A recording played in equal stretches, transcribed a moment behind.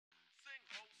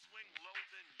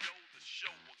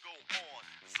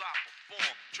as I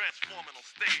perform, transforming on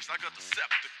stage like a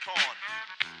Decepticon.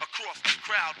 Across the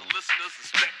crowd, the listeners and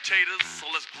spectators,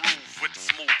 so let's groove with the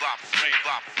smooth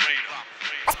operator.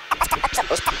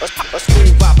 A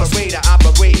smooth operator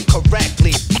operate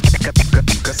correctly,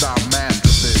 cause I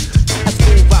master this. A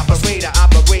smooth operator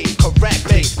operate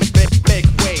correctly, make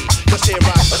way, cause here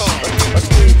I come. A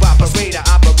smooth operator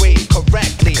operate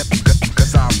correctly,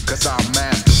 Cause I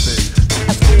master this.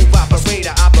 A smooth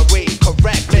operator operate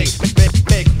correctly,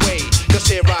 make way, cause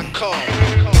here I come.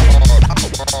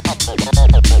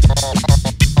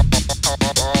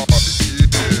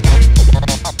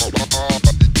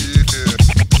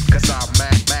 Cause I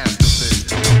master this.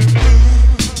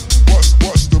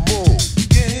 What's the move?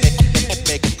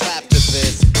 Make a clap to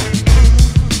this.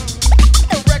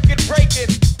 A record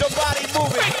breaking, the body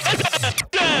moving.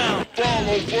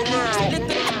 Follow for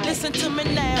now. Listen to me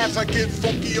now. As I get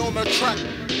funky on the track.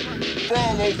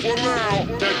 Follow for now.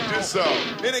 Check this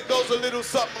out. Then it goes a little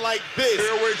something like this.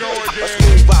 Here we go A again.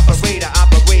 smooth operator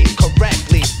operate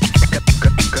correctly,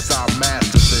 Cause I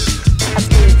master this. A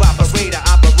smooth operator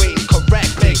operate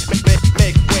correctly,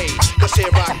 make way, cause here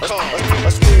I come.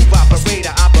 A smooth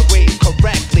operator operate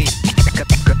correctly,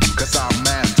 Cause I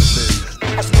master this.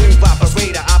 A smooth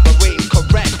operator operate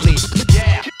correctly.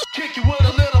 Yeah. Kick you with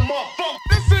a little more funk.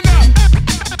 Listen up.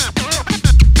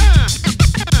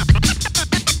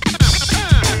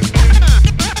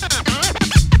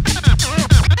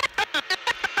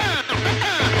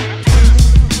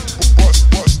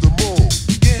 What's the move?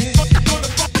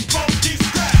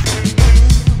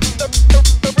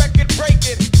 The record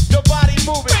breaking, the body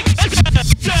moving.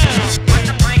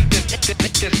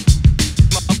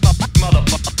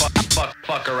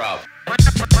 Motherfucker out.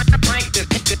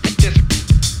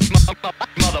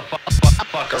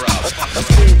 A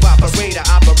smooth operator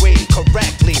operate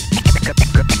correctly,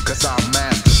 Cause I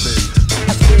master this.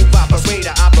 A smooth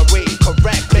operator operate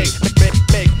correctly,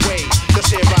 make way, cause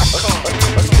here I come.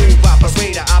 A smooth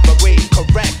operator operate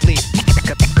correctly,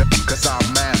 Cause I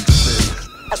master this.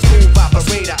 A smooth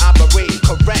operator operate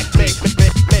correctly,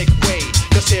 make way,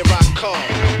 cause here I come.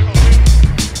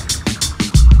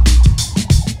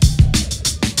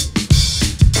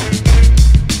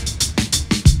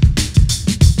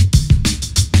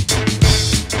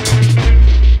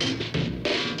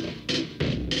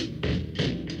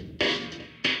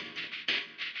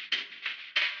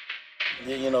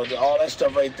 You know, all that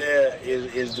stuff right there is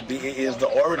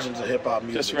the origins of hip hop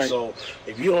music. That's right. So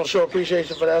if you don't show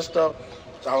appreciation for that stuff,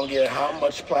 I don't care how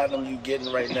much platinum you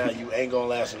getting right now, you ain't gonna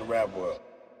last in the rap world.